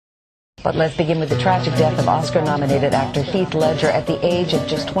But let's begin with the tragic death of Oscar-nominated actor Heath Ledger at the age of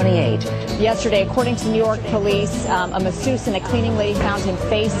just 28. Yesterday, according to New York police, a masseuse and a cleaning lady found him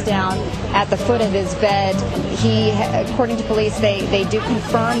face down at the foot of his bed. According to police, they do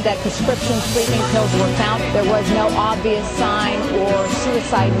confirm that prescription sleeping pills were found. There was no obvious sign or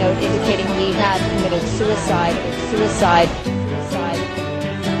suicide note indicating he had committed suicide.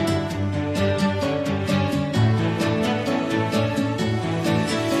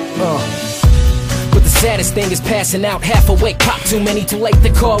 But the saddest thing is passing out half awake, pop too many, too late to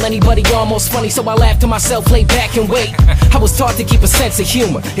call anybody almost funny, so I laugh to myself, lay back and wait. I was taught to keep a sense of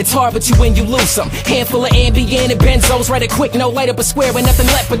humor. It's hard, but you win, you lose some. Handful of Ambien and benzos, write it quick, no light up a square with nothing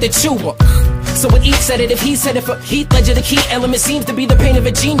left but the chewer. So with each said it, if he said it for Heath Ledger, the key element seems to be the pain of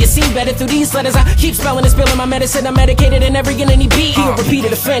a genius. Seen better through these letters. I keep spelling and spilling my medicine. I'm medicated in every and any beat. He a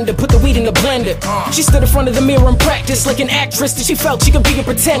repeated offender, put the weed in the blender. She stood in front of the mirror and practiced like an actress that she felt she could be a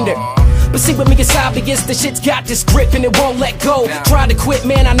pretender. But see, with me it's obvious the shit's got this grip and it won't let go. Try to quit,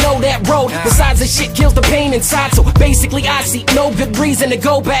 man, I know that road. Besides, the shit kills the pain inside, so basically I see no good reason to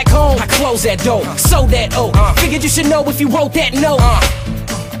go back home. I close that door, sow that oat. Figured you should know if you wrote that note.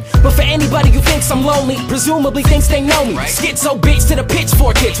 But for anybody who thinks I'm lonely, presumably thinks they know me. Schizo bitch to the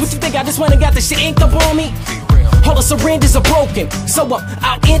pitchfork hits. What you think, I just went and got the shit inked up on me? All the syringes are broken, so I'm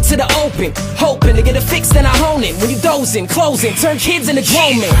out into the open, hoping to get a fix, then I hone it. When you dozing, closing, turn kids into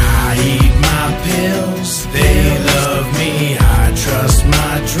grown men. I eat my pills, they love me. I trust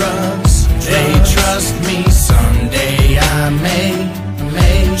my drugs, they trust me. Someday I may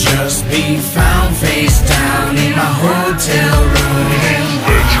just be found face down in my hotel room.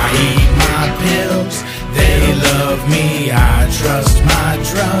 I eat my pills, they love me. I trust my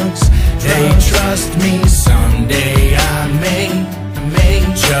drugs, they trust me. Someday I may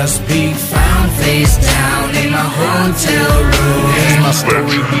just be found face down in my hotel room. As my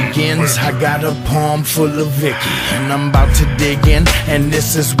story begins, I got a palm full of Vicky, and I'm about to dig in, and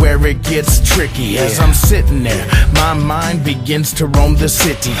this is where it gets tricky. As I'm sitting there, my mind begins to roam the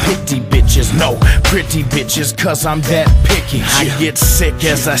city. Pretty bitches, no, pretty bitches, cause I'm that picky. I get sick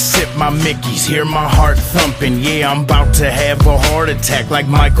as I sip my Mickeys, hear my heart thumping. Yeah, I'm about to have a heart attack like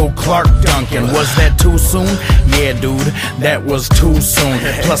Michael Clark Duncan. Was that too soon? Yeah, dude, that was too soon.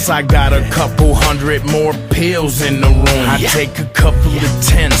 Plus I got a couple hundred more pills in the room. I take a couple of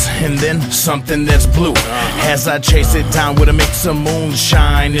 10s and then something that's blue. As I chase it down with a mix of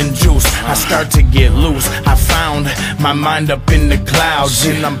moonshine and juice, I start to get loose. I found my mind up in the clouds,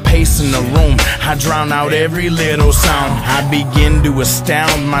 and I'm pacing the room. I drown out every little sound. I begin to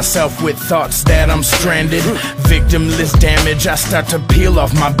astound myself with thoughts that I'm stranded. Victimless damage, I start to peel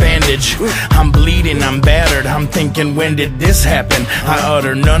off my bandage. I'm bleeding, I'm battered. I'm thinking, when did this happen? I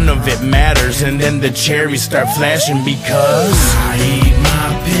utter, none of it matters, and then the cherries start flashing because I eat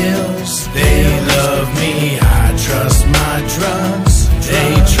my pills, they love me. I trust my drugs,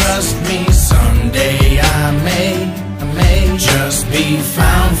 they trust me. Someday I may just be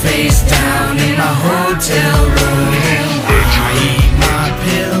found face down in my hotel room. I eat my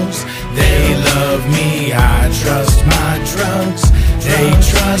pills, they love me. I trust my drugs, they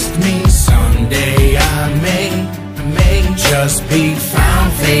trust me. Someday I may just be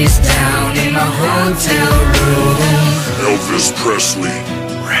found face down in my hotel room. Elvis Presley,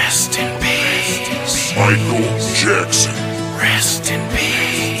 rest in peace. Michael Jackson, rest in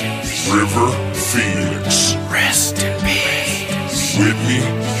peace. River Phoenix, rest in peace. Whitney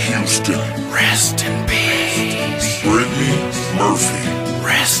Houston, rest in peace. Brittany Murphy,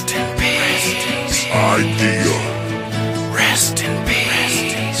 rest in peace. Idea, rest in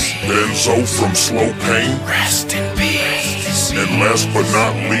peace. Benzo from Slow Pain, rest in peace. And last but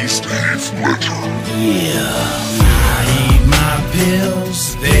not least, Heath Ledger. I eat my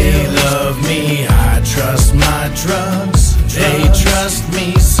pills, they love me. I trust my drugs, they trust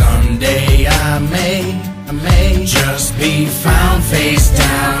me. Someday I may just be found face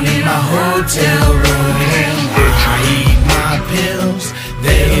down in my hotel room. I eat my pills,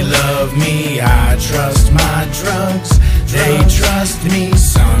 they love me. I trust